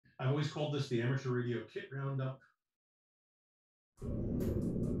I've always called this the Amateur Radio Kit Roundup.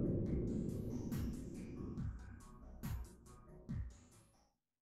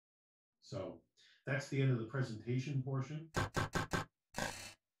 So that's the end of the presentation portion.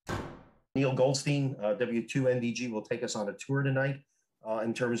 Neil Goldstein, W2NDG, will take us on a tour tonight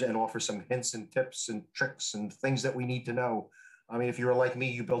in terms and offer some hints and tips and tricks and things that we need to know. I mean, if you were like me,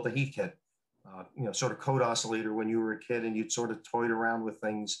 you built a heat kit, sort of code oscillator when you were a kid, and you'd sort of toyed around with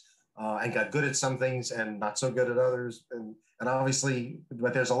things and got good at some things and not so good at others. And obviously,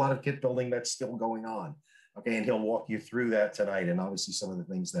 but there's a lot of kit building that's still going on. Okay, and he'll walk you through that tonight, and obviously some of the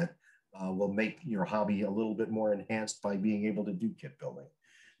things that will make your hobby a little bit more enhanced by being able to do kit building.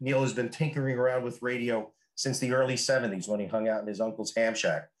 Neil has been tinkering around with radio since the early 70s when he hung out in his uncle's ham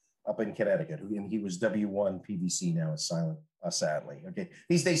shack up in Connecticut, and he was W1PVC, now is silent, sadly. Okay,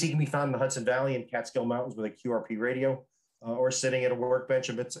 these days he can be found in the Hudson Valley and Catskill Mountains with a QRP radio, or sitting at a workbench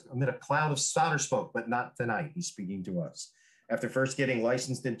amid a cloud of solder smoke, but not tonight. He's speaking to us. After first getting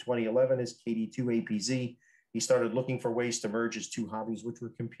licensed in 2011 as KD2APZ, he started looking for ways to merge his two hobbies, which were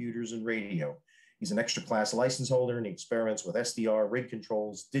computers and radio. He's an extra class license holder, and he experiments with SDR, rig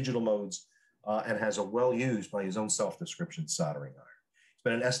controls, digital modes, and has a well-used, by his own self-description, soldering iron. He's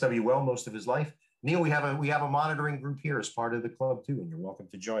been an SWL most of his life. Neil, we have a monitoring group here as part of the club too, and you're welcome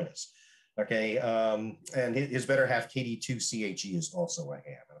to join us. Okay, and his better half, KD2CHE, is also a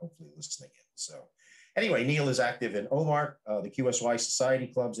ham, and hopefully listening in. So anyway, Neil is active in OMARC, the QSY Society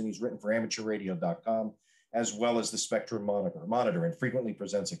clubs, and he's written for amateurradio.com, as well as the Spectrum Monitor, and frequently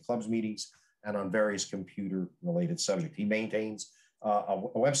presents at clubs meetings and on various computer-related subjects. He maintains a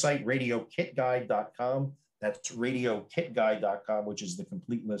website, radiokitguide.com. That's radiokitguide.com, which is the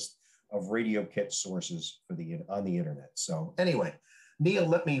complete list of radio kit sources on the internet. So anyway, Neil,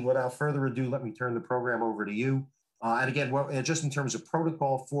 without further ado, let me turn the program over to you. And again, just in terms of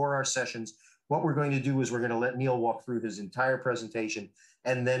protocol for our sessions, what we're going to do is we're going to let Neil walk through his entire presentation,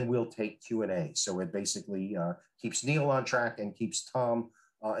 and then we'll take Q&A. So it basically keeps Neil on track and keeps Tom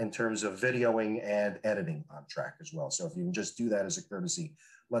in terms of videoing and editing on track as well. So if you can just do that as a courtesy,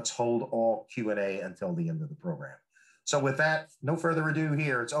 let's hold all Q&A until the end of the program. So with that, no further ado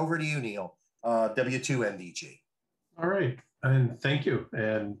here, it's over to you, Neil, W2NDG. All right, and thank you.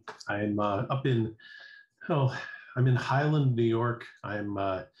 And I'm I'm in Highland, New York. I'm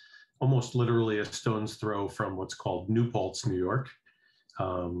almost literally a stone's throw from what's called New Paltz, New York,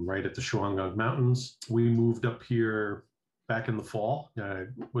 right at the Shawangunk Mountains. We moved up here back in the fall. I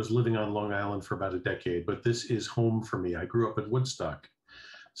was living on Long Island for about a decade, but this is home for me. I grew up in Woodstock.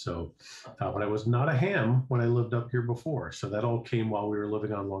 So, but I was not a ham when I lived up here before. So that all came while we were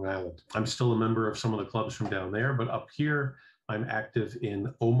living on Long Island. I'm still a member of some of the clubs from down there, but up here, I'm active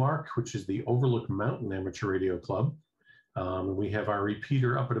in OMARC, which is the Overlook Mountain Amateur Radio Club. We have our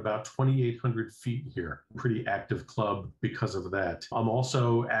repeater up at about 2,800 feet here. Pretty active club because of that. I'm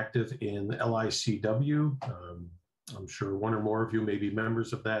also active in LICW. I'm sure one or more of you may be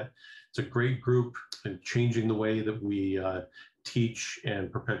members of that. It's a great group in changing the way that we teach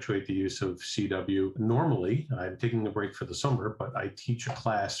and perpetuate the use of CW. Normally, I'm taking a break for the summer, but I teach a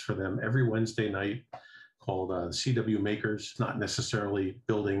class for them every Wednesday night called CW Makers. Not necessarily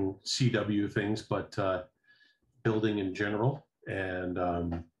building CW things, but building in general. And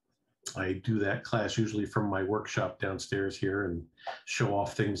I do that class usually from my workshop downstairs here and show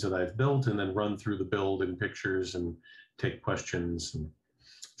off things that I've built, and then run through the build in pictures and take questions and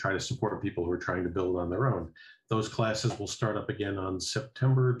try to support people who are trying to build on their own. Those classes will start up again on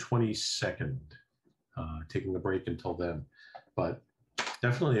September 22nd, taking a break until then. But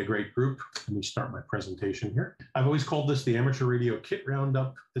definitely a great group. Let me start my presentation here. I've always called this the Amateur Radio Kit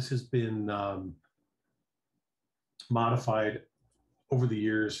Roundup. This has been modified over the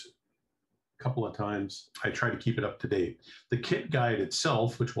years a couple of times. I try to keep it up to date. The kit guide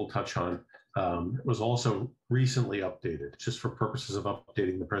itself, which we'll touch on, was also recently updated, just for purposes of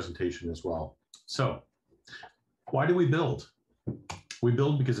updating the presentation as well. So why do we build? We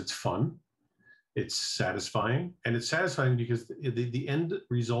build because it's fun, it's satisfying, and it's satisfying because the end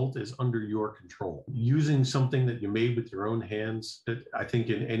result is under your control. Using something that you made with your own hands, that I think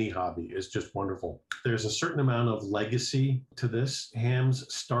in any hobby is just wonderful. There's a certain amount of legacy to this. Hams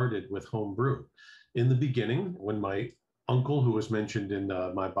started with home brew. In the beginning, when my uncle, who was mentioned in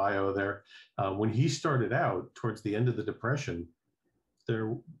my bio there, when he started out towards the end of the Depression,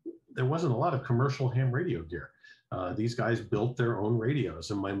 there wasn't a lot of commercial ham radio gear. These guys built their own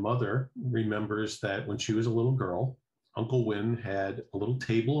radios. And my mother remembers that when she was a little girl, Uncle Win had a little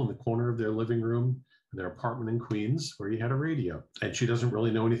table in the corner of their living room, their apartment in Queens, where he had a radio. And she doesn't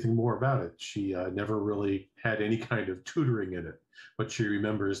really know anything more about it. She never really had any kind of tutoring in it. but she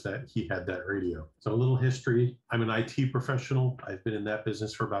remembers that he had that radio. So a little history. I'm an IT professional. I've been in that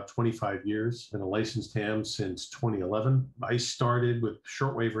business for about 25 years. Been a licensed ham since 2011. I started with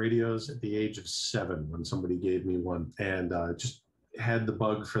shortwave radios at the age of 7 when somebody gave me one, and just had the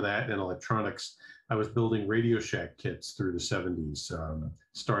bug for that and electronics. I was building Radio Shack kits through the 70s,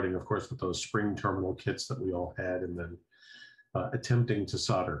 starting, of course, with those spring terminal kits that we all had, and then attempting to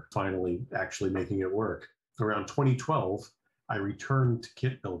solder, finally actually making it work. Around 2012, I returned to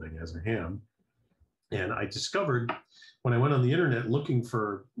kit building as a ham, and I discovered when I went on the internet looking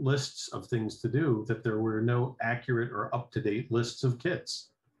for lists of things to do that there were no accurate or up-to-date lists of kits.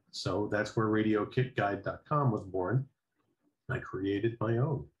 So that's where RadioKitGuide.com was born. I created my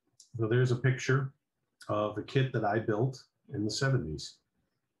own. So there's a picture of a kit that I built in the 70s.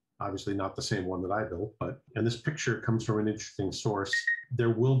 Obviously not the same one that I built, and this picture comes from an interesting source. There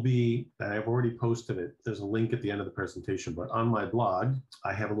will be, and I've already posted it, there's a link at the end of the presentation, but on my blog,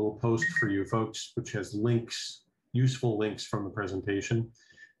 I have a little post for you folks, which has links, useful links from the presentation.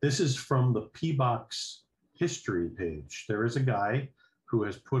 This is from the P-Box history page. There is a guy who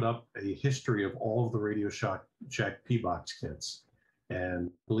has put up a history of all of the Radio Shack P-Box kits, and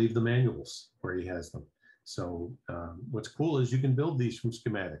I believe the manuals where he has them. So what's cool is you can build these from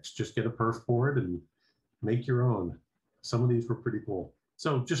schematics. Just get a perf board and make your own. Some of these were pretty cool.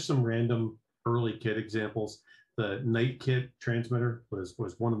 So just some random early kit examples. The Night Kit transmitter was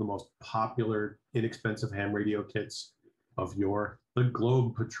one of the most popular, inexpensive ham radio kits of yore. The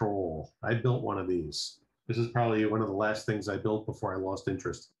Globe Patrol, I built one of these. This is probably one of the last things I built before I lost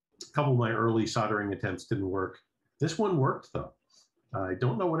interest. A couple of my early soldering attempts didn't work. This one worked though. I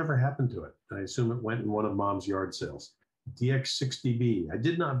don't know whatever happened to it. I assume it went in one of Mom's yard sales. DX60B. I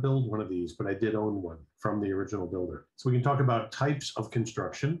did not build one of these, but I did own one from the original builder. So we can talk about types of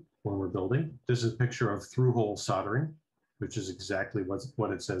construction when we're building. This is a picture of through-hole soldering, which is exactly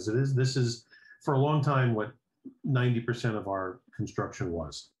what it says it is. This is, for a long time, what 90% of our construction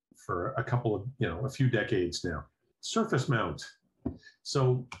was for a couple of, a few decades now. Surface mount.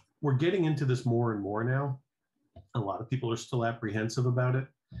 So we're getting into this more and more now. A lot of people are still apprehensive about it.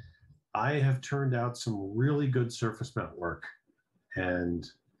 I have turned out some really good surface mount work, and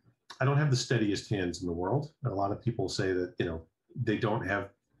I don't have the steadiest hands in the world. A lot of people say that, they don't have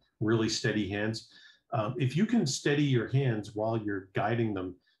really steady hands. If you can steady your hands while you're guiding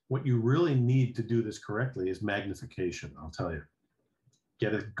them, what you really need to do this correctly is magnification, I'll tell you.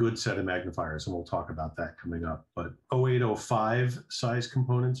 Get a good set of magnifiers, and we'll talk about that coming up. But 0805 size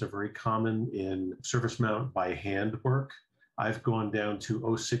components are very common in surface mount by hand work. I've gone down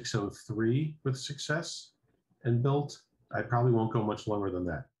to 0603 with success and built. I probably won't go much lower than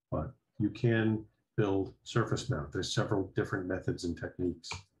that, but you can build surface mount. There's several different methods and techniques.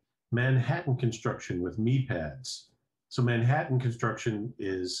 Manhattan construction with me pads. So Manhattan construction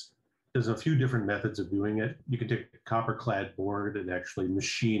there's a few different methods of doing it. You can take a copper clad board and actually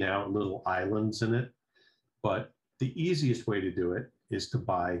machine out little islands in it. But the easiest way to do it is to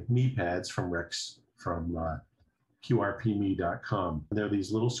buy me pads from Rex, from qrpme.com. There are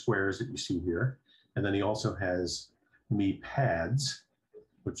these little squares that you see here. And then he also has me pads,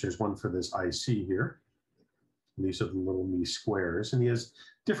 which there's one for this IC here. And these are the little me squares. And he has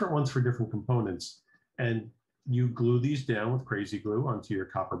different ones for different components. And you glue these down with crazy glue onto your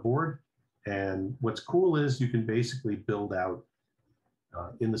copper board. And what's cool is you can basically build out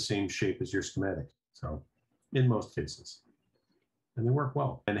in the same shape as your schematic. So in most cases, and they work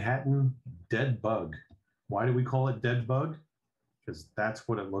well. Manhattan dead bug. Why do we call it dead bug? Because that's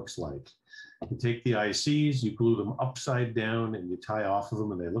what it looks like. You take the ICs, you glue them upside down, and you tie off of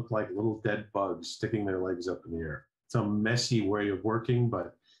them, and they look like little dead bugs sticking their legs up in the air. It's a messy way of working,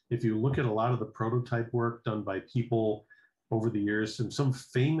 but if you look at a lot of the prototype work done by people over the years, and some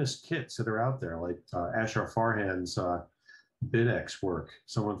famous kits that are out there, like Ashar Farhan's Bidex work,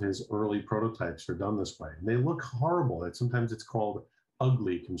 some of his early prototypes are done this way. And they look horrible. Sometimes it's called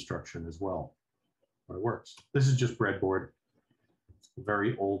ugly construction as well, but it works. This is just breadboard,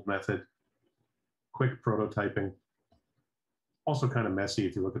 very old method, quick prototyping. Also kind of messy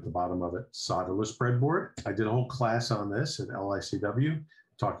if you look at the bottom of it. Solderless breadboard. I did a whole class on this at LICW,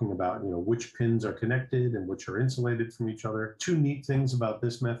 talking about which pins are connected and which are insulated from each other. Two neat things about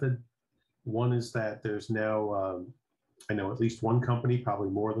this method. One is that there's now, I know at least one company, probably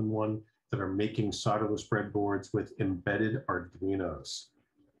more than one, that are making solderless breadboards with embedded Arduinos.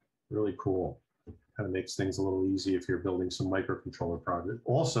 Really cool. Kind of makes things a little easy if you're building some microcontroller project.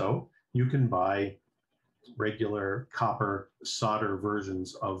 Also, you can buy regular copper solder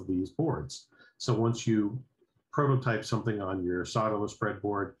versions of these boards. So once you prototype something on your solderless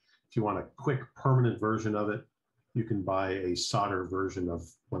breadboard, if you want a quick permanent version of it, you can buy a solder version of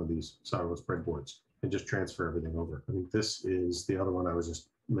one of these solderless breadboards and just transfer everything over. I think this is the other one I was just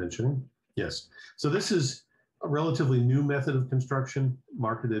mentioning. Yes. So this is a relatively new method of construction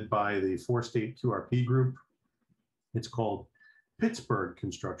marketed by the four-state QRP group. It's called Pittsburgh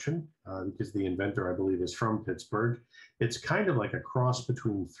construction because the inventor, I believe, is from Pittsburgh. It's kind of like a cross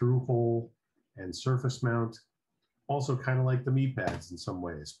between through-hole and surface mount, also kind of like the meat pads in some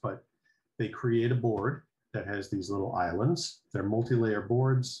ways, but they create a board that has these little islands. They're multi-layer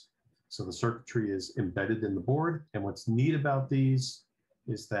boards, so the circuitry is embedded in the board. And what's neat about these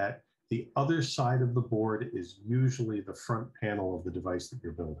is that the other side of the board is usually the front panel of the device that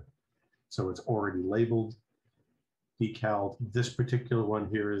you're building. So it's already labeled, decaled. This particular one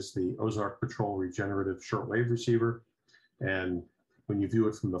here is the Ozark Patrol Regenerative Shortwave Receiver. And when you view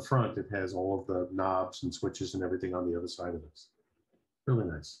it from the front, it has all of the knobs and switches and everything on the other side of this. Really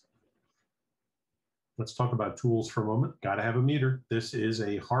nice. Let's talk about tools for a moment. Got to have a meter. This is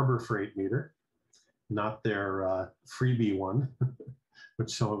a Harbor Freight meter, not their freebie one,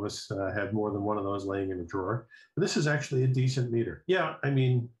 which some of us have more than one of those laying in a drawer. But this is actually a decent meter. Yeah, I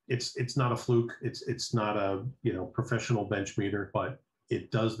mean, it's not a fluke. It's not a professional bench meter, but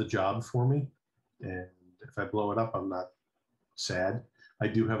it does the job for me. And if I blow it up, I'm not sad. I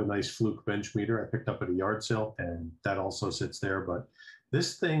do have a nice fluke bench meter I picked up at a yard sale, and that also sits there. But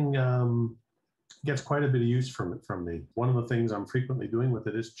this thing gets quite a bit of use from me. One of the things I'm frequently doing with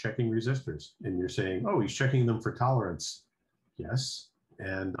it is checking resistors. And you're saying, oh, he's checking them for tolerance. Yes,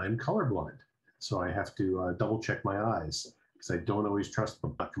 and I'm colorblind. So I have to double check my eyes because I don't always trust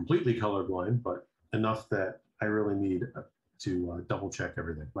them. Not completely colorblind, but enough that I really need to double check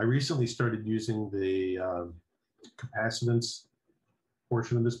everything. I recently started using the capacitance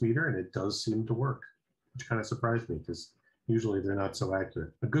portion of this meter, and it does seem to work, which kind of surprised me because usually they're not so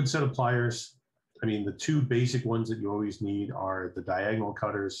accurate. A good set of pliers. I mean, the two basic ones that you always need are the diagonal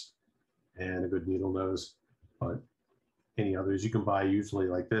cutters and a good needle nose, but any others you can buy usually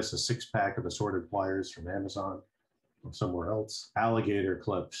like this, a 6-pack of assorted pliers from Amazon or somewhere else. Alligator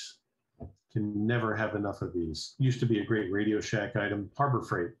clips. Can never have enough of these. Used to be a great Radio Shack item. Harbor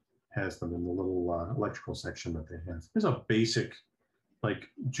Freight has them in the little electrical section that they have. There's a basic, like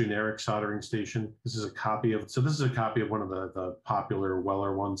generic soldering station. This is a copy of one of the popular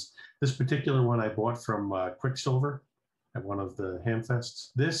Weller ones. This particular one I bought from Quicksilver at one of the Hamfests.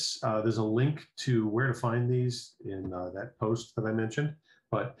 This, there's a link to where to find these in that post that I mentioned,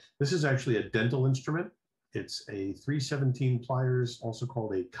 but this is actually a dental instrument. It's a 317 pliers, also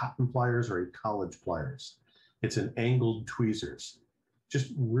called a cotton pliers or a college pliers. It's an angled tweezers.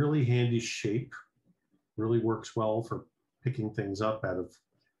 Just really handy shape, really works well for picking things up out of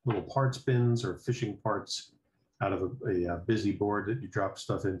little parts bins or fishing parts out of a busy board that you drop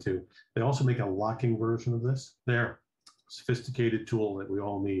stuff into. They also make a locking version of this. There, sophisticated tool that we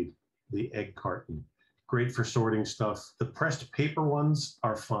all need, the egg carton. Great for sorting stuff. The pressed paper ones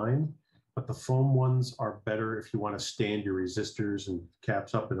are fine, but the foam ones are better if you want to stand your resistors and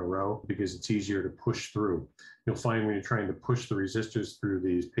caps up in a row because it's easier to push through. You'll find when you're trying to push the resistors through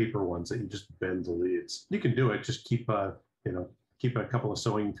these paper ones that you just bend the leads. You can do it, just keep a couple of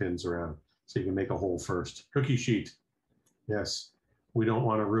sewing pins around so you can make a hole first. Cookie sheet. Yes, we don't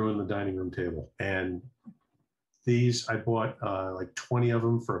want to ruin the dining room table. And these, I bought like 20 of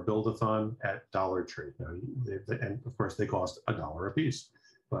them for a build-a-thon at Dollar Tree. And of course they cost $1 a piece,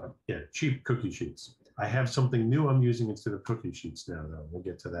 but yeah, cheap cookie sheets. I have something new I'm using instead of cookie sheets now though. We'll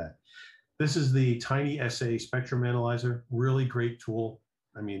get to that. This is the Tiny SA Spectrum Analyzer, really great tool.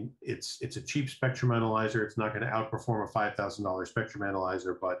 I mean, it's a cheap spectrum analyzer. It's not going to outperform a $5,000 spectrum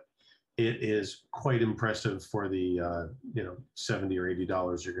analyzer, but it is quite impressive for the $70 or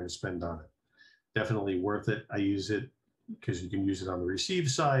 $80 you're going to spend on it. Definitely worth it. I use it because you can use it on the receive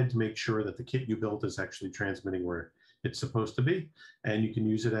side to make sure that the kit you built is actually transmitting where it's supposed to be. And you can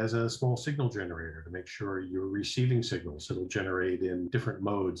use it as a small signal generator to make sure you're receiving signals. It'll generate in different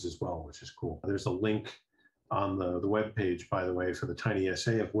modes as well, which is cool. There's a link on the web page, by the way, for the Tiny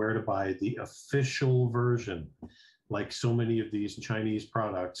SA of where to buy the official version. Like so many of these Chinese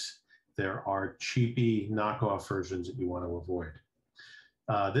products, there are cheapy knockoff versions that you want to avoid.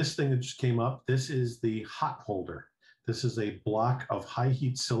 This thing that just came up, this is the hot holder. This is a block of high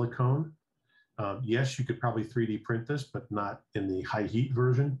heat silicone. Yes, you could probably 3D print this, but not in the high heat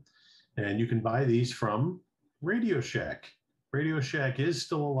version. And you can buy these from Radio Shack. Radio Shack is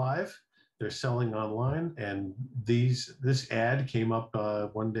still alive. They're selling online, and this ad came up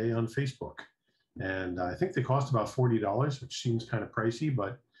one day on Facebook. And I think they cost about $40, which seems kind of pricey,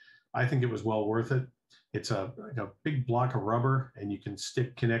 but I think it was well worth it. It's like a big block of rubber, and you can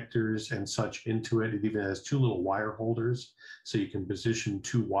stick connectors and such into it. It even has two little wire holders, so you can position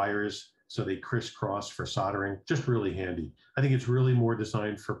two wires so they crisscross for soldering. Just really handy. I think it's really more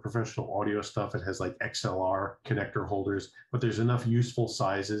designed for professional audio stuff. It has like XLR connector holders, but there's enough useful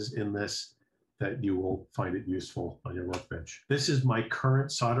sizes in this that you will find it useful on your workbench. This is my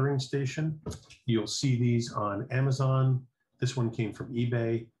current soldering station. You'll see these on Amazon. This one came from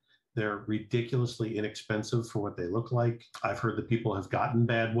eBay. They're ridiculously inexpensive for what they look like. I've heard that people have gotten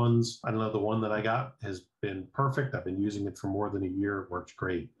bad ones. I don't know, the one that I got has been perfect. I've been using it for more than a year. It works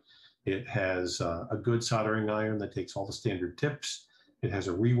great. It has a good soldering iron that takes all the standard tips. It has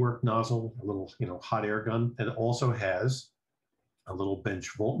a rework nozzle, a little, hot air gun. And it also has a little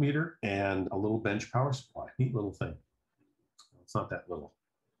bench voltmeter and a little bench power supply. Neat little thing. It's not that little.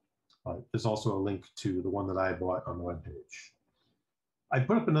 There's also a link to the one that I bought on the webpage. I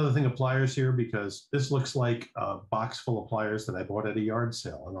put up another thing of pliers here because this looks like a box full of pliers that I bought at a yard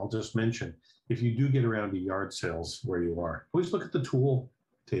sale. And I'll just mention, if you do get around to yard sales where you are, always look at the tool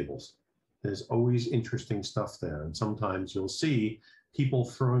tables. There's always interesting stuff there. And sometimes you'll see people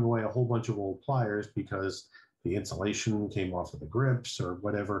throwing away a whole bunch of old pliers because the insulation came off of the grips or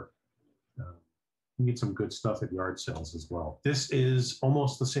whatever. You get some good stuff at yard sales as well. This is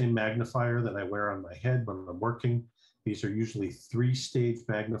almost the same magnifier that I wear on my head when I'm working. These are usually 3-stage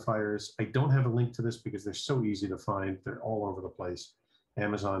magnifiers. I don't have a link to this because they're so easy to find. They're all over the place.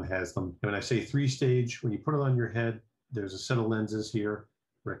 Amazon has them. And when I say 3-stage, when you put it on your head, there's a set of lenses here,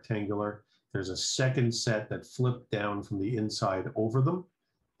 rectangular. There's a second set that flip down from the inside over them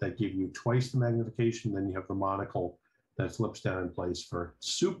that give you twice the magnification. Then you have the monocle that flips down in place for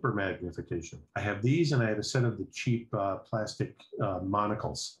super magnification. I have these, and I have a set of the cheap plastic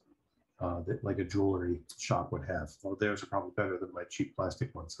monocles that like a jewelry shop would have. Well, theirs are probably better than my cheap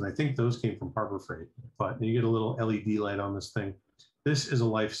plastic ones. And I think those came from Harbor Freight. But you get a little LED light on this thing. This is a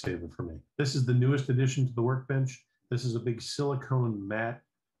lifesaver for me. This is the newest addition to the workbench. This is a big silicone mat.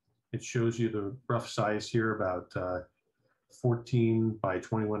 It shows you the rough size here, about 14 by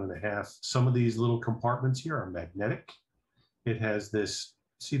 21 and a half. Some of these little compartments here are magnetic. It has this,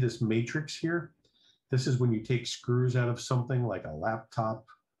 see this matrix here? This is when you take screws out of something like a laptop,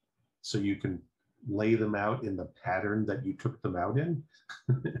 so you can lay them out in the pattern that you took them out in,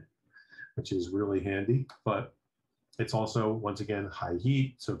 which is really handy. But it's also, once again, high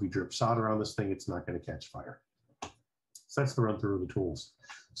heat. So if you drip solder on this thing, it's not going to catch fire. So that's the run through of the tools.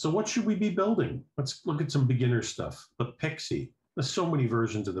 So what should we be building? Let's look at some beginner stuff. The Pixie. There's so many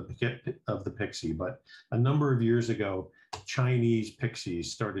versions of the Pixie, but a number of years ago, Chinese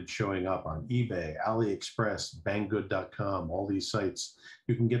Pixies started showing up on eBay, AliExpress, Banggood.com, all these sites.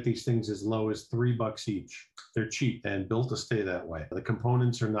 You can get these things as low as $3 each. They're cheap and built to stay that way. The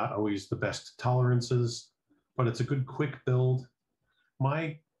components are not always the best tolerances, but it's a good quick build.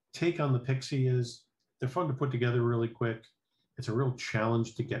 My take on the Pixie is they're fun to put together really quick. It's a real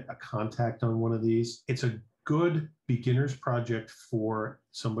challenge to get a contact on one of these. It's a good beginner's project for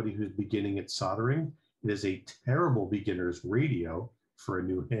somebody who's beginning at soldering. It is a terrible beginner's radio for a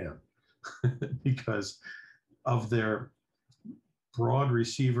new ham because of their broad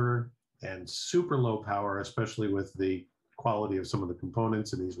receiver and super low power, especially with the quality of some of the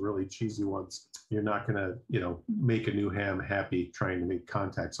components and these really cheesy ones. You're not going to, make a new ham happy trying to make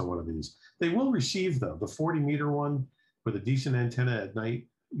contacts on one of these. They will receive, though. The 40-meter one with a decent antenna at night,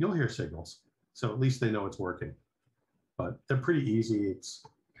 you'll hear signals. So at least they know it's working. But they're pretty easy. It's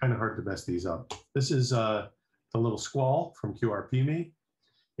kind of hard to mess these up. This is the little Squall from QRP-Me.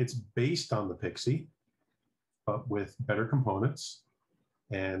 It's based on the Pixie, but with better components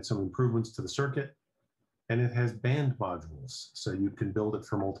and some improvements to the circuit. And it has band modules, so you can build it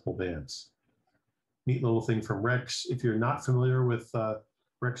for multiple bands. Neat little thing from Rex. If you're not familiar with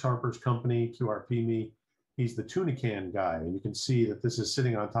Rex Harper's company, QRP-Me, he's the tuna can guy. And you can see that this is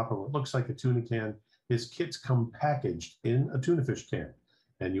sitting on top of what looks like a tuna can. His kits come packaged in a tuna fish can.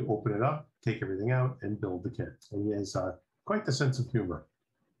 And you open it up, take everything out, and build the kit. And he has quite the sense of humor.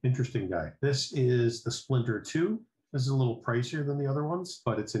 Interesting guy. This is the Splinter 2. This is a little pricier than the other ones,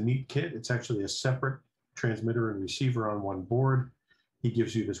 but it's a neat kit. It's actually a separate transmitter and receiver on one board. He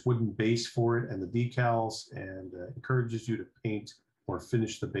gives you this wooden base for it and the decals, and encourages you to paint or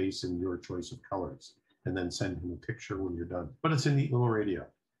finish the base in your choice of colors, and then send him a picture when you're done. But it's a neat little radio,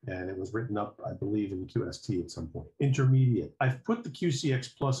 and it was written up, I believe, in QST at some point. Intermediate. I've put the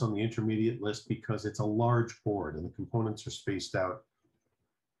QCX Plus on the intermediate list because it's a large board and the components are spaced out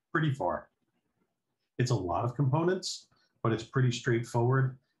pretty far. It's a lot of components, but it's pretty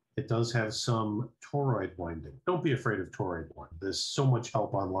straightforward. It does have some toroid winding. Don't be afraid of toroid winding. There's so much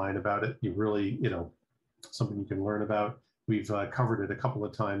help online about it. You really, something you can learn about. We've covered it a couple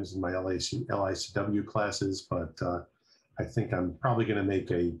of times in my LICW classes, but I think I'm probably going to make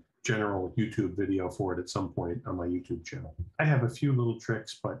a general YouTube video for it at some point on my YouTube channel. I have a few little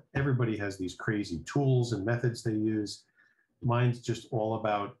tricks, but everybody has these crazy tools and methods they use. Mine's just all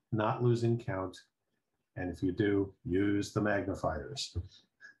about not losing count. And if you do, use the magnifiers.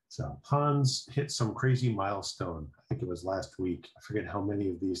 So Hans hit some crazy milestone. I think it was last week. I forget how many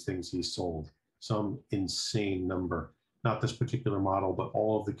of these things he sold. Some insane number. Not this particular model, but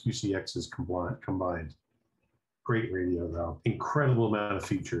all of the QCXs combined. Great radio, though. Incredible amount of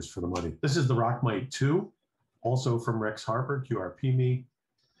features for the money. This is the Rockmite 2, also from Rex Harper, QRP me.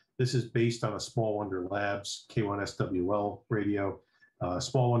 This is based on a Small Wonder Labs K1SWL radio.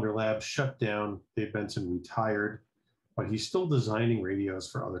 Small Wonder Labs shut down. Dave Benson retired, but he's still designing radios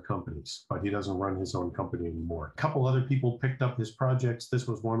for other companies, but he doesn't run his own company anymore. A couple other people picked up his projects. This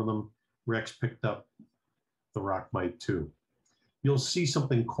was one of them. Rex picked up the Rockmite 2. You'll see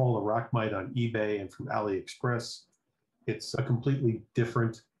something called a Rockmite on eBay and from AliExpress. It's a completely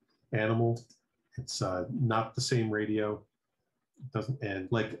different animal. It's not the same radio. It doesn't, and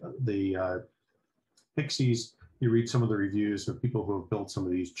like the Pixies, you read some of the reviews of people who have built some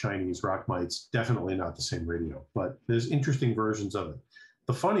of these Chinese Rockmites, definitely not the same radio, but there's interesting versions of it.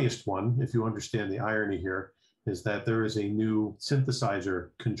 The funniest one, if you understand the irony here, is that there is a new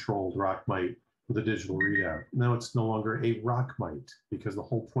synthesizer-controlled Rockmite with a digital readout. Now it's no longer a Rockmite, because the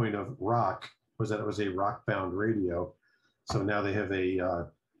whole point of Rock was that it was a rock-bound radio. So now they have a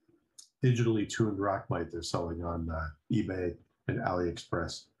digitally tuned Rockmite they're selling on eBay and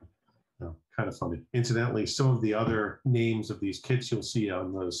AliExpress. Kind of funny. Incidentally, some of the other names of these kits you'll see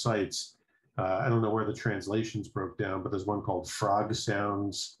on those sites, I don't know where the translations broke down, but there's one called Frog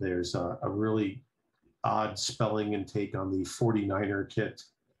Sounds. There's a really odd spelling and take on the 49er kit.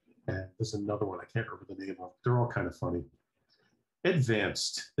 And there's another one I can't remember the name of. They're all kind of funny.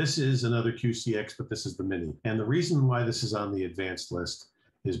 Advanced. This is another QCX, but this is the Mini. And the reason why this is on the advanced list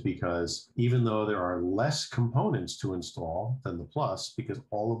is because even though there are less components to install than the Plus, because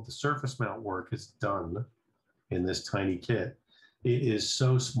all of the surface mount work is done in this tiny kit, it is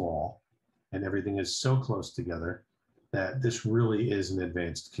so small and everything is so close together that this really is an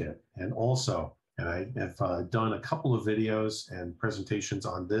advanced kit. And also, and I have done a couple of videos and presentations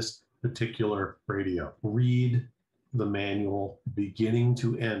on this particular radio. Read the manual beginning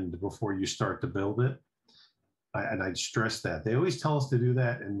to end before you start to build it. And I'd stress that. They always tell us to do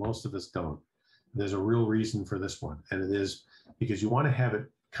that, and most of us don't. There's a real reason for this one, and it is because you want to have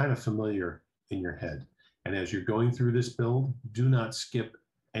it kind of familiar in your head. And as you're going through this build, do not skip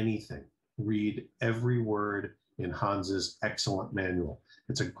anything. Read every word in Hans's excellent manual.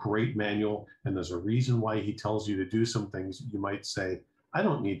 It's a great manual, and there's a reason why he tells you to do some things. You might say, I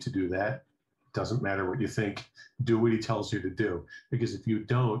don't need to do that. Doesn't matter what you think. Do what he tells you to do. Because if you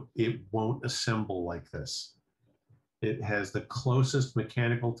don't, it won't assemble like this. It has the closest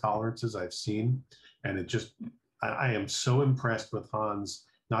mechanical tolerances I've seen. And it just, I am so impressed with Hans,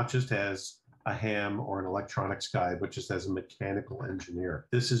 not just as a ham or an electronics guy, but just as a mechanical engineer.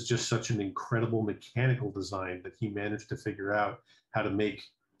 This is just such an incredible mechanical design that he managed to figure out how to make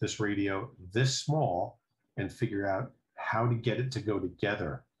this radio this small and figure out how to get it to go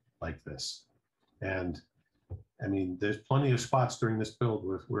together like this. And I mean, there's plenty of spots during this build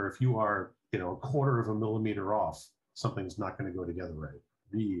where if you are, a 1/4 of a millimeter off, something's not going to go together right.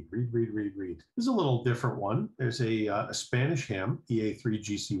 Read. This is a little different one. There's a Spanish ham,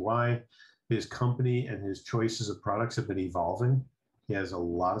 EA3GCY. His company and his choices of products have been evolving. He has a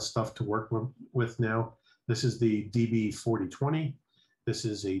lot of stuff to work with now. This is the DB4020. This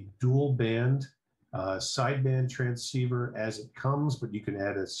is a dual band sideband transceiver as it comes, but you can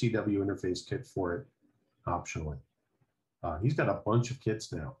add a CW interface kit for it optionally. He's got a bunch of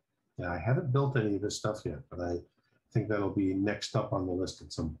kits now. Now, I haven't built any of this stuff yet, but I think that'll be next up on the list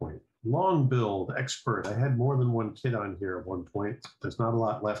at some point. Long build, expert. I had more than one kit on here at one point. There's not a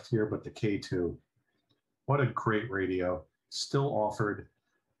lot left here, but the K2. What a great radio. Still offered.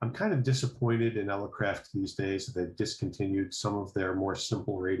 I'm kind of disappointed in Elecraft these days that they've discontinued some of their more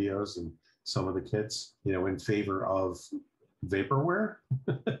simple radios and some of the kits, in favor of vaporware.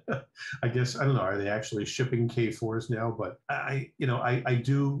 I guess, I don't know, are they actually shipping K4s now? But I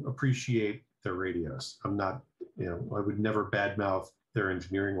do appreciate their radios. I'm not, I would never badmouth their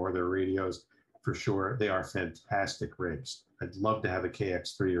engineering or their radios for sure. They are fantastic rigs. I'd love to have a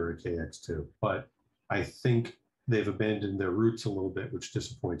KX3 or a KX2, but I think they've abandoned their roots a little bit, which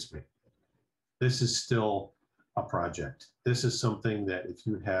disappoints me. This is still a project. This is something that if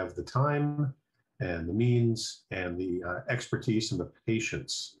you have the time and the means and the expertise and the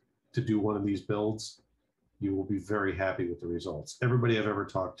patience to do one of these builds, You will be very happy with the results. Everybody I've ever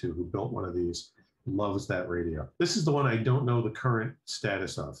talked to who built one of these loves that radio. This is the one I don't know the current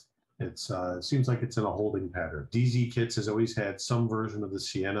status of. It seems like it's in a holding pattern. DZ Kits has always had some version of the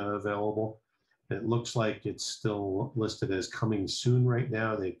Sienna available. It looks like it's still listed as coming soon right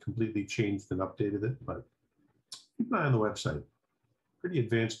now. They completely changed and updated it, but keep an eye on the website. Pretty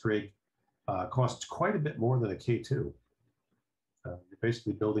advanced rig. Costs quite a bit more than a K2. You're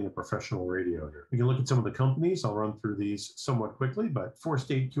basically building a professional radio here. You can look at some of the companies. I'll run through these somewhat quickly, but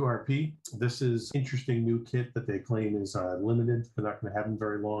Four-State QRP. This is interesting new kit that they claim is limited. They're not going to have them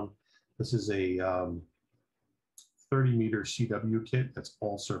very long. This is a 30-meter CW kit that's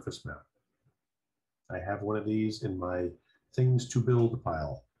all surface mount. I have one of these in my things to build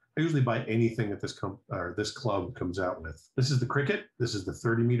pile. I usually buy anything that this club comes out with. This is the Cricket. This is the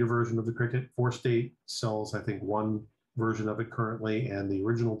 30-meter version of the Cricket. Four-State sells, I think, one version of it currently, and the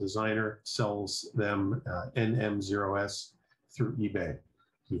original designer sells them NM0S through eBay.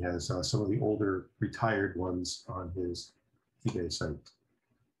 He has some of the older retired ones on his eBay site.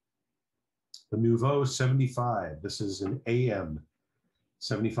 The Nouveau 75. This is an AM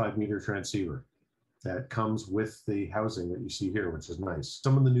 75-meter transceiver that comes with the housing that you see here, which is nice.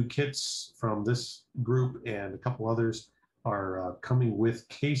 Some of the new kits from this group and a couple others are coming with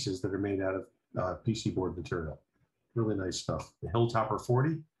cases that are made out of PC board material. Really nice stuff. The Hilltopper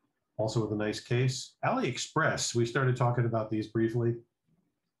 40, also with a nice case. AliExpress, we started talking about these briefly.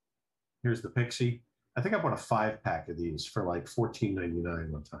 Here's the Pixie. I think I bought a 5-pack of these for like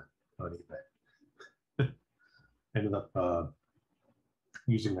 $14.99 one time on eBay. Ended up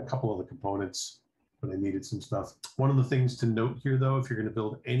using a couple of the components when I needed some stuff. One of the things to note here, though, if you're going to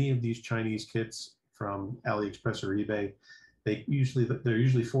build any of these Chinese kits from AliExpress or eBay, they're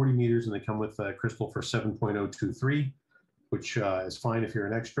usually 40 meters, and they come with a crystal for 7.023, which is fine if you're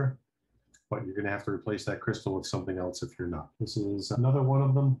an extra, but you're going to have to replace that crystal with something else if you're not. This is another one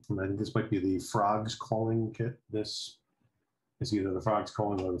of them, and I think this might be the Frogs Calling kit. This is either the Frogs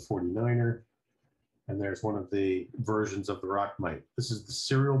Calling or the 49er, and there's one of the versions of the Rockmite. This is the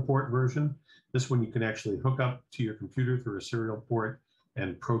serial port version. This one you can actually hook up to your computer through a serial port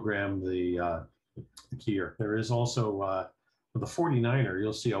and program the keyer. There is also for the 49er,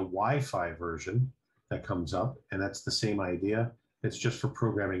 you'll see a Wi-Fi version that comes up, and that's the same idea. It's just for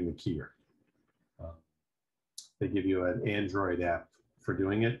programming the keyer. They give you an Android app for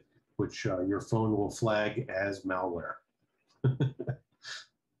doing it, which your phone will flag as malware.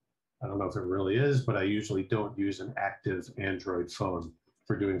 I don't know if it really is, but I usually don't use an active Android phone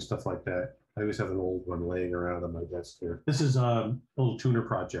for doing stuff like that. I always have an old one laying around on my desk here. This is a little tuner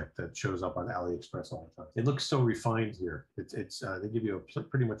project that shows up on AliExpress all the time. It looks so refined here. They give you a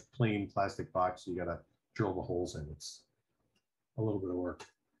pretty much plain plastic box. You got to drill the holes in. It's a little bit of work.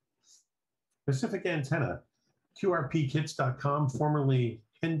 Pacific Antenna, QRPkits.com, formerly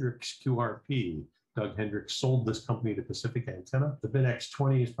Hendrix QRP. Doug Hendricks sold this company to Pacific Antenna. The BIT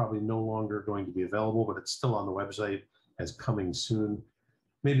X20 is probably no longer going to be available, but it's still on the website as coming soon.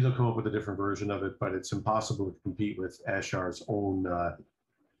 Maybe they'll come up with a different version of it, but it's impossible to compete with Ashar's own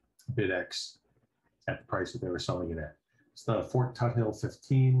BitX at the price that they were selling it at. It's the Fort Tuthill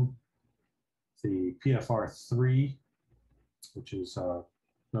 15, the PFR 3, which is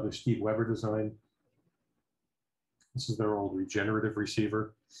another Steve Weber design. This is their old regenerative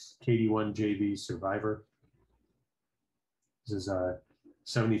receiver, KD1JV Survivor. This is a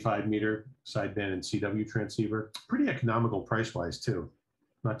 75-meter sideband and CW transceiver. Pretty economical price-wise, too.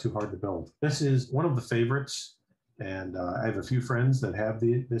 Not too hard to build. This is one of the favorites, and I have a few friends that have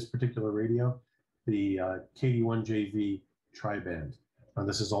this particular radio, the KD1JV Tri-Band.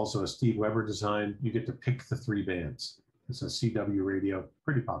 This is also a Steve Weber design. You get to pick the 3 bands. It's a CW radio,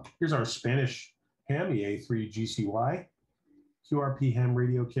 pretty popular. Here's our Spanish ham, the A3GCY,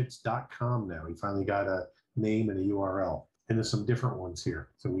 QRPhamradiokits.com now. We finally got a name and a URL. And there's some different ones here.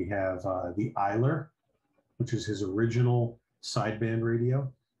 So we have the Eiler, which is his original sideband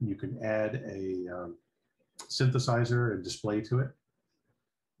radio. You can add a synthesizer and display to it.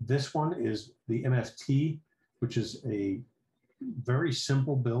 This one is the MFT, which is a very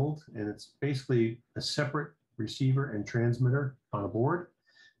simple build, and it's basically a separate receiver and transmitter on a board.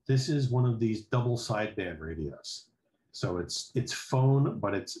 This is one of these double sideband radios. So it's phone,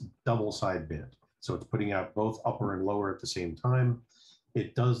 but it's double sideband. So it's putting out both upper and lower at the same time.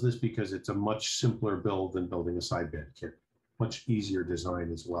 It does this because it's a much simpler build than building a sideband kit. Much easier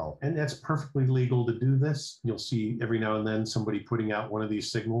design as well. And that's perfectly legal to do this. You'll see every now and then somebody putting out one of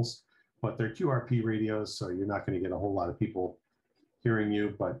these signals, but they're QRP radios, so you're not going to get a whole lot of people hearing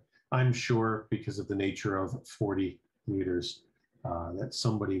you. But I'm sure because of the nature of 40 meters, that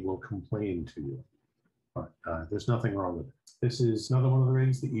somebody will complain to you. but there's nothing wrong with it. This is another one of the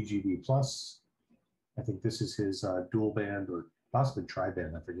rigs, the EGD Plus. I think this is his dual band or possibly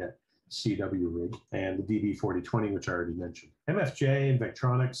tri-band, I forget, CW rig, and the DB4020, which I already mentioned. MFJ and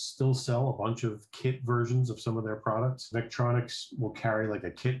Vectronics still sell a bunch of kit versions of some of their products. Vectronics will carry like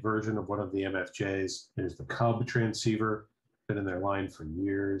a kit version of one of the MFJs. There's the Cub transceiver, been in their line for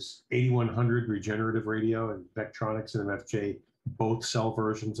years. 8100 regenerative radio, and Vectronics and MFJ both sell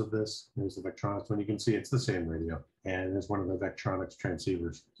versions of this. There's the Vectronics one. You can see it's the same radio. And there's one of the Vectronics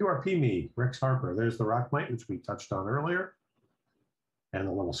transceivers. QRP Me, Rex Harper. There's the Rockmite, which we touched on earlier. And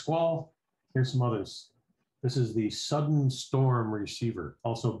the little Squall. Here's some others. This is the Sudden Storm receiver,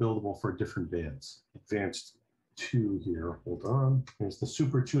 also buildable for different bands. Advanced 2 here, hold on. There's the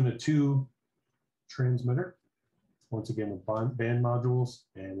Super Tuna 2 transmitter. Once again, with band modules.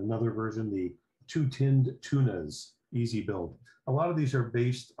 And another version, the 2-tinned tunas, easy build. A lot of these are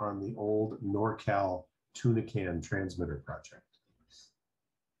based on the old NorCal tuna can transmitter project.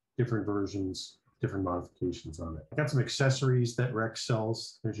 Different versions, different modifications on it. I got some accessories that Rex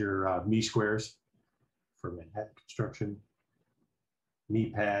sells. There's your Me squares for Manhattan construction,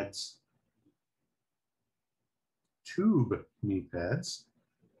 knee pads, tube knee pads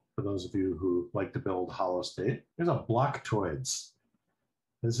for those of you who like to build hollow state. There's a Blocktoids.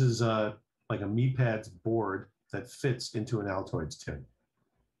 This is like a Me pads board that fits into an Altoids tin.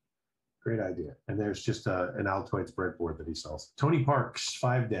 Great idea. And there's just an Altoids breadboard that he sells. Tony Parks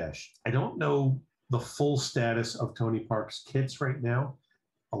 5-. I don't know the full status of Tony Parks kits right now.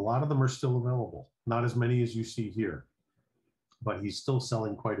 A lot of them are still available. Not as many as you see here, but he's still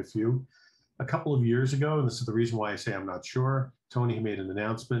selling quite a few. A couple of years ago, and this is the reason why I say I'm not sure, Tony made an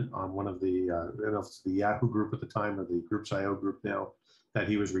announcement on one of the, I don't know if it's the Yahoo group at the time or the Groups.io group now, that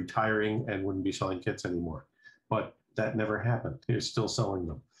he was retiring and wouldn't be selling kits anymore. But that never happened. He's still selling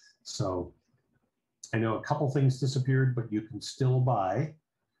them. So I know a couple things disappeared, but you can still buy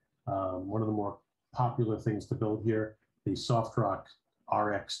one of the more popular things to build here, the SoftRock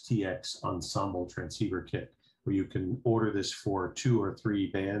RX-TX Ensemble Transceiver Kit, where you can order this for 2 or 3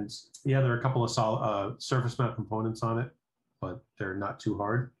 bands. Yeah, there are a couple of surface mount components on it, but they're not too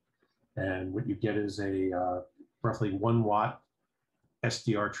hard. And what you get is a roughly 1 watt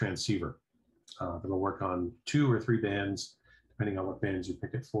SDR transceiver that'll work on 2 or 3 bands, depending on what bands you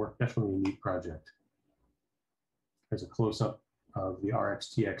pick it for. Definitely a neat project. There's a close-up of the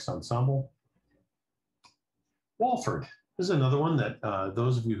RX-TX Ensemble. Walford. This is another one that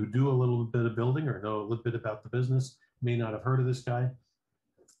those of you who do a little bit of building or know a little bit about the business may not have heard of this guy.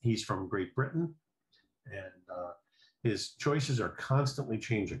 He's from Great Britain, and his choices are constantly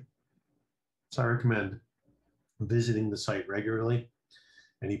changing. So I recommend visiting the site regularly.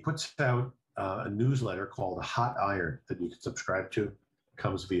 And he puts out a newsletter called Hot Iron that you can subscribe to. It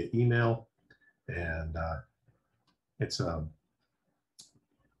comes via email, and it's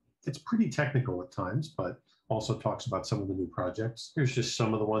pretty technical at times, but also talks about some of the new projects. Here's just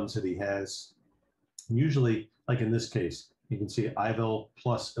some of the ones that he has. Usually, like in this case, you can see Ivell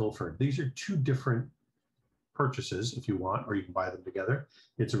plus Ilford. These are 2 different purchases if you want, or you can buy them together.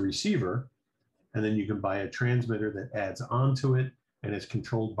 It's a receiver, and then you can buy a transmitter that adds onto it, and it's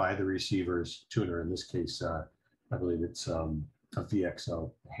controlled by the receiver's tuner. In this case, I believe it's a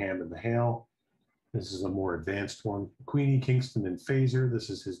VXO, Ham and the Hale. This is a more advanced one. Queenie, Kingston, and Phaser. This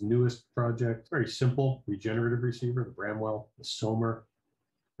is his newest project. Very simple regenerative receiver, the Bramwell, the Somer.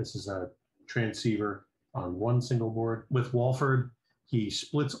 This is a transceiver on 1 single board. With Walford, he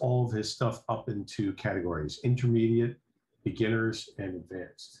splits all of his stuff up into categories: intermediate, beginners, and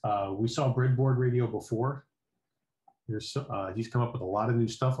advanced. We saw Breadboard radio before. He's come up with a lot of new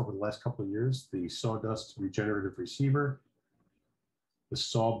stuff over the last couple of years. The Sawdust regenerative receiver, the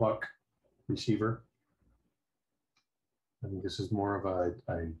Sawbuck receiver. I think this is more of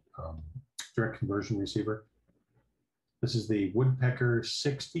a direct conversion receiver. This is the Woodpecker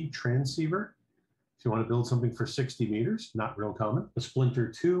 60 transceiver. If you want to build something for 60 meters, not real common. The Splinter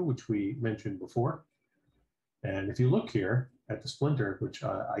 2, which we mentioned before. And if you look here at the Splinter, which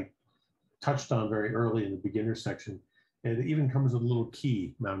I touched on very early in the beginner section, it even comes with a little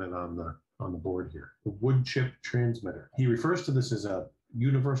key mounted on the board here. The wood chip transmitter. He refers to this as a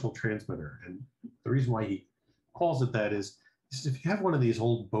universal transmitter, and the reason why he calls it that is if you have one of these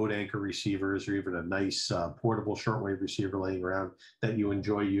old boat anchor receivers or even a nice portable shortwave receiver laying around that you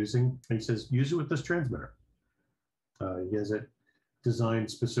enjoy using, and he says use it with this transmitter. He has it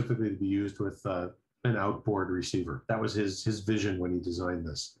designed specifically to be used with an outboard receiver. That was his vision when he designed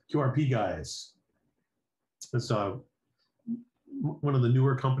this. QRP guys. It's one of the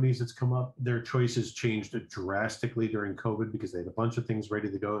newer companies that's come up. Their choices changed drastically during COVID because they had a bunch of things ready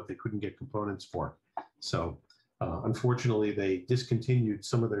to go that they couldn't get components for. So unfortunately, they discontinued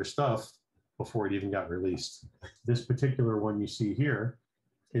some of their stuff before it even got released. This particular one you see here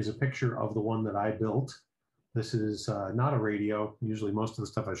is a picture of the one that I built. This is not a radio. Usually most of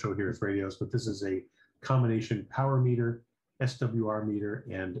the stuff I show here is radios, but this is a combination power meter, SWR meter,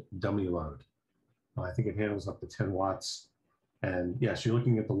 and dummy load. I think it handles up to 10 watts. And yes, you're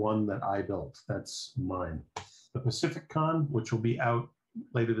looking at the one that I built. That's mine. The Pacific Con, which will be out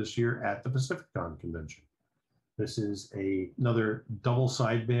later this year at the Pacific Con convention. This is another double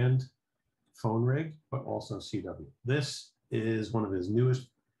sideband phone rig, but also CW. This is one of his newest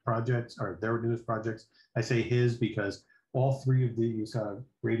projects, or their newest projects. I say his because all three of these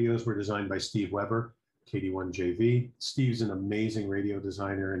radios were designed by Steve Weber, KD1JV. Steve's an amazing radio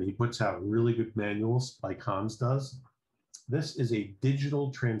designer, and he puts out really good manuals like Hans does. This is a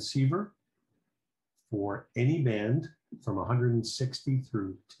digital transceiver for any band from 160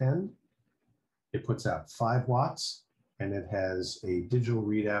 through 10. It puts out 5 watts, and it has a digital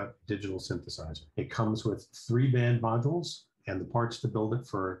readout, digital synthesizer. It comes with 3 band modules and the parts to build it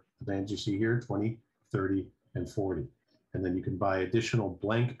for the bands you see here, 20, 30, and 40. And then you can buy additional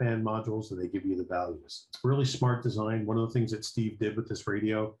blank band modules, and they give you the values. Really smart design. One of the things that Steve did with this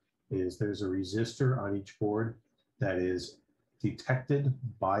radio is there's a resistor on each board that is detected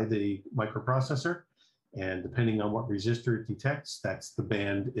by the microprocessor. And depending on what resistor it detects, that's the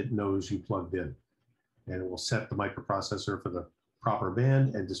band it knows you plugged in. And it will set the microprocessor for the proper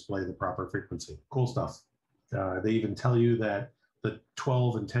band and display the proper frequency. Cool stuff. They even tell you that the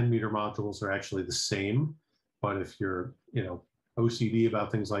 12 and 10 meter modules are actually the same. But if you're, OCD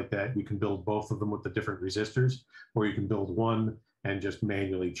about things like that, you can build both of them with the different resistors, or you can build one and just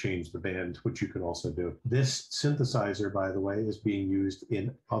manually change the band, which you can also do. This synthesizer, by the way, is being used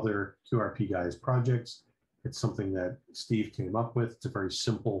in other QRP Guys projects. It's something that Steve came up with. It's a very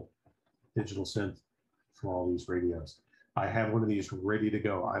simple digital synth for all these radios. I have one of these ready to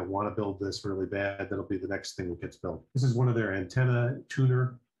go. I want to build this really bad. That'll be the next thing that gets built. This is one of their antenna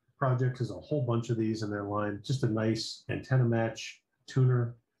tuner projects. There's a whole bunch of these in their line. Just a nice antenna match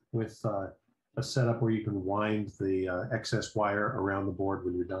tuner with a setup where you can wind the excess wire around the board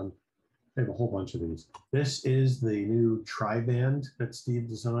when you're done. They have a whole bunch of these. This is the new tri-band that Steve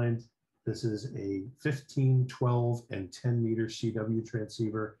designed. This is a 15, 12, and 10 meter CW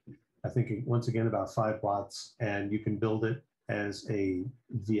transceiver. I think once again about 5 watts, and you can build it as a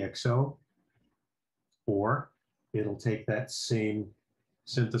VXO, or it'll take that same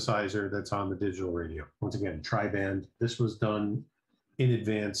synthesizer that's on the digital radio. Once again, tri-band. This was done in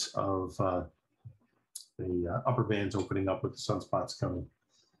advance of the upper bands opening up with the sunspots coming.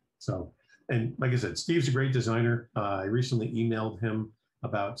 So, and like I said, Steve's a great designer. I recently emailed him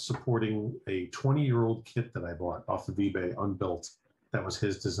about supporting a 20-year-old kit that I bought off of eBay, unbuilt. That was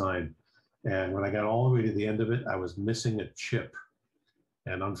his design. And when I got all the way to the end of it, I was missing a chip.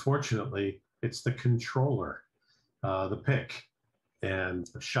 And unfortunately, it's the controller, the PIC. And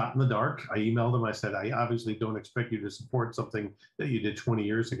shot in the dark, I emailed him. I said, I obviously don't expect you to support something that you did 20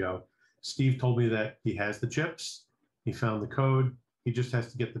 years ago. Steve told me that he has the chips. He found the code. He just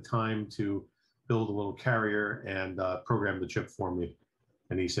has to get the time to build a little carrier and program the chip for me.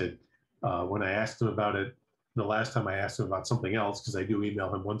 And he said, when I asked him about it, the last time I asked him about something else, because I do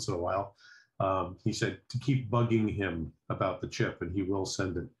email him once in a while, he said to keep bugging him about the chip, and he will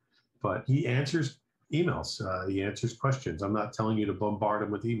send it. But he answers emails. He answers questions. I'm not telling you to bombard him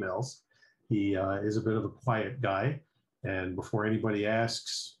with emails. He is a bit of a quiet guy. And before anybody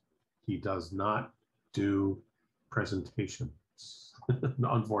asks, he does not do presentations,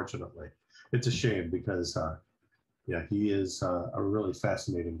 unfortunately. It's a shame because, yeah, he is a really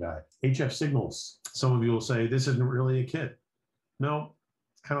fascinating guy. HF signals. Some of you will say, this isn't really a kit. No,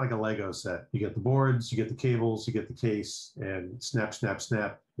 it's kind of like a Lego set. You get the boards, you get the cables, you get the case, and snap, snap,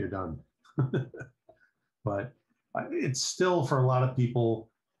 snap, you're done. But it's still, for a lot of people,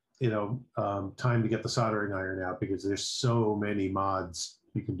 time to get the soldering iron out because there's so many mods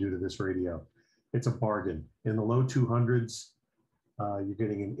you can do to this radio. It's a bargain. In the low 200s, you're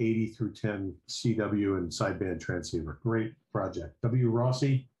getting an 80 through 10 CW and sideband transceiver. Great project. W.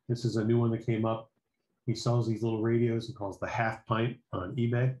 Rossi, this is a new one that came up. He sells these little radios. He calls the Half Pint on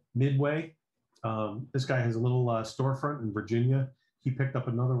eBay. Midway, this guy has a little storefront in Virginia. He picked up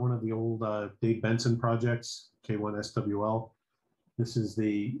another one of the old Dave Benson projects, K1 SWL. This is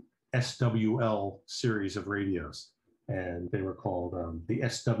the SWL series of radios. And they were called the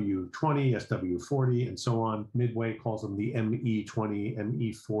SW20, SW40, and so on. Midway calls them the ME20,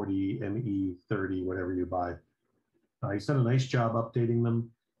 ME40, ME30, whatever you buy. He's done a nice job updating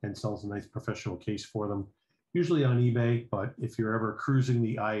them and sells a nice professional case for them, usually on eBay. But if you're ever cruising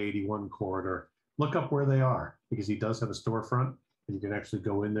the I-81 corridor, look up where they are because he does have a storefront and you can actually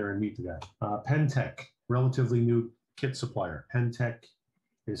go in there and meet the guy. Pentec, relatively new kit supplier. Pentec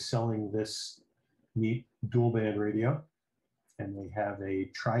is selling this neat dual band radio, and they have a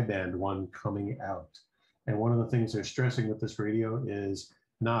tri-band one coming out. And one of the things they're stressing with this radio is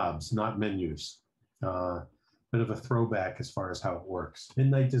knobs, not menus. Bit of a throwback as far as how it works.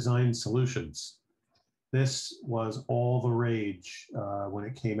 Midnight Design Solutions. This was all the rage when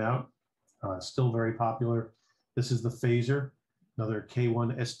it came out. Still very popular. This is the Phaser, another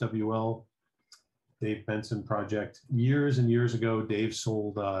K1 SWL Dave Benson project. Years and years ago, Dave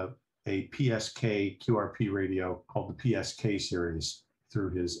sold a PSK QRP radio called the PSK series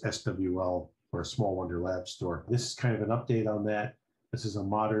through his SWL or Small Wonder Lab store. This is kind of an update on that. This is a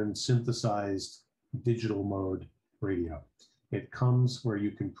modern synthesized digital mode radio. It comes where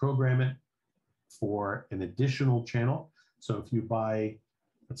you can program it for an additional channel. So if you buy,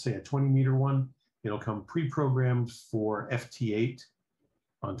 let's say a 20 meter one, it'll come pre-programmed for FT8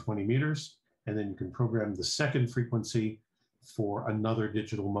 on 20 meters. And then you can program the second frequency for another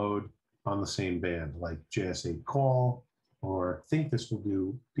digital mode on the same band, like JS8 call, or I think this will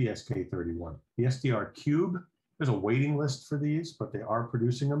do PSK31. The SDR Cube, there's a waiting list for these, but they are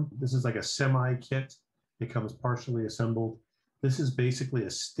producing them. This is like a semi kit. It comes partially assembled. This is basically a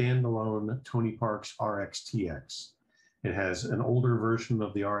standalone Tony Parks RXTX. It has an older version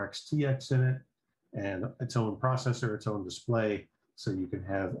of the RXTX in it and its own processor, its own display, so you can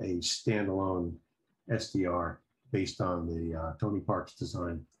have a standalone SDR based on the Tony Parks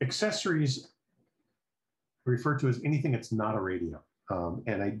design. Accessories referred to as anything that's not a radio.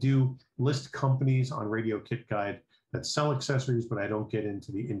 And I do list companies on Radio Kit Guide that sell accessories, but I don't get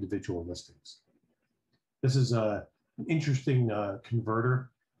into the individual listings. This is an interesting converter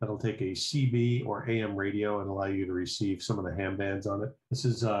that'll take a CB or AM radio and allow you to receive some of the ham bands on it. This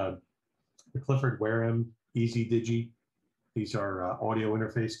is the Clifford Wareham Easy Digi. These are audio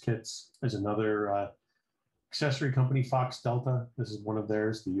interface kits. There's another accessory company, Fox Delta. This is one of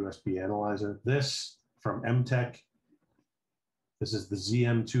theirs, the USB analyzer. This from MTech. This is the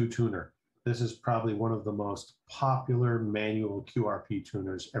ZM2 tuner. This is probably one of the most popular manual QRP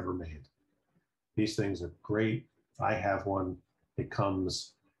tuners ever made. These things are great. I have one. It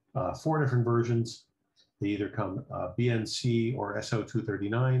comes 4 different versions. They either come BNC or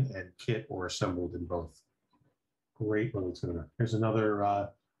SO239 and kit or assembled in both. Great little tuner. Here's another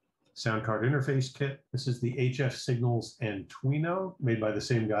sound card interface kit. This is the HF Signals Antuino, made by the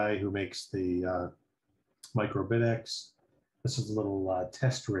same guy who makes the MicroBitX. This is a little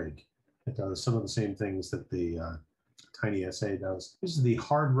test rig. It does some of the same things that the Tiny SA does. This is the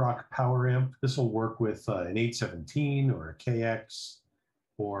Hard Rock Power Amp. This will work with an 817 or a KX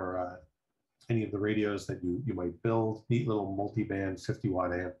or any of the radios that you might build. Neat little multi-band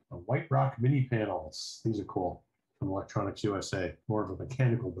 50-watt amp. White Rock mini panels. These are cool from Electronics USA. More of a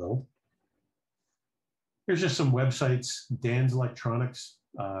mechanical build. Here's just some websites. Dan's Electronics.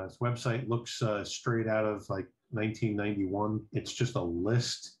 His website looks straight out of like 1991. It's just a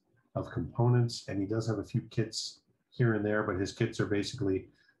list of components, and he does have a few kits here and there, but his kits are basically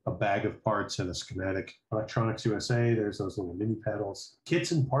a bag of parts and a schematic. Electronics USA, there's those little mini pedals.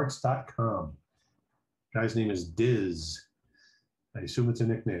 Kitsandparts.com. Guy's name is Diz. I assume it's a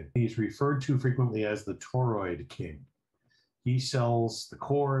nickname. He's referred to frequently as the Toroid King. He sells the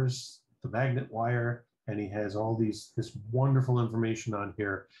cores, the magnet wire, and he has all this wonderful information on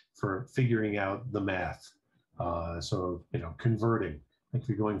here for figuring out the math. So, converting. Like if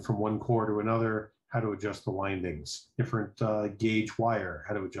you're going from one core to another, how to adjust the windings, different gauge wire,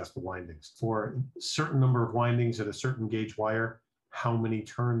 how to adjust the windings. For a certain number of windings at a certain gauge wire, how many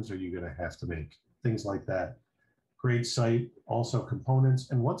turns are you going to have to make? Things like that. Great site, also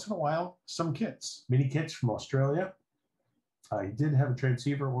components, and once in a while, some kits, mini kits from Australia. He did have a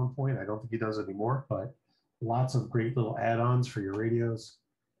transceiver at one point. I don't think he does anymore, but lots of great little add-ons for your radios.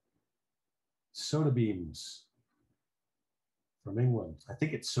 Soda Beams from England. I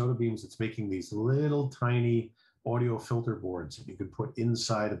think it's Soda Beams that's making these little tiny audio filter boards that you can put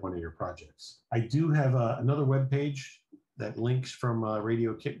inside of one of your projects. I do have another web page that links from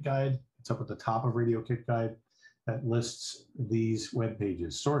Radio Kit Guide. It's up at the top of Radio Kit Guide that lists these web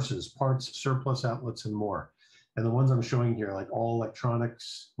pages, sources, parts, surplus outlets, and more. And the ones I'm showing here, like All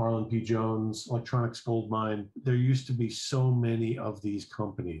Electronics, Marlon P. Jones, Electronics Goldmine, there used to be so many of these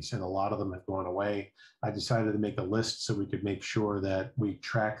companies, and a lot of them have gone away. I decided to make a list so we could make sure that we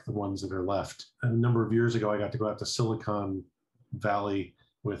track the ones that are left. And a number of years ago, I got to go out to Silicon Valley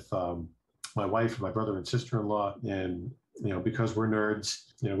with my wife, my brother, and sister-in-law, and because we're nerds,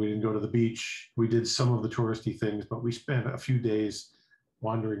 we didn't go to the beach. We did some of the touristy things, but we spent a few days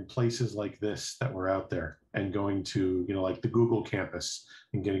wandering places like this that were out there and going to, like the Google campus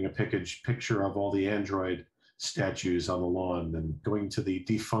and getting a picture of all the Android statues on the lawn, and going to the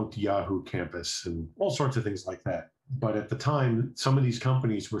defunct Yahoo campus and all sorts of things like that. But at the time, some of these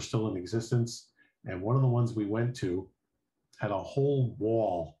companies were still in existence. And one of the ones we went to had a whole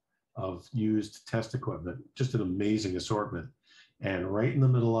wall of used test equipment, just an amazing assortment. And right in the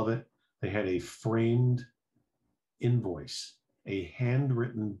middle of it, they had a framed invoice, a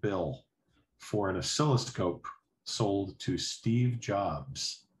handwritten bill for an oscilloscope sold to Steve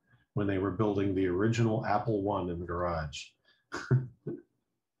Jobs when they were building the original Apple I in the garage.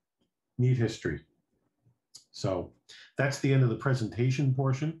 Neat history. So that's the end of the presentation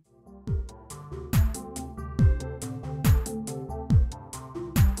portion.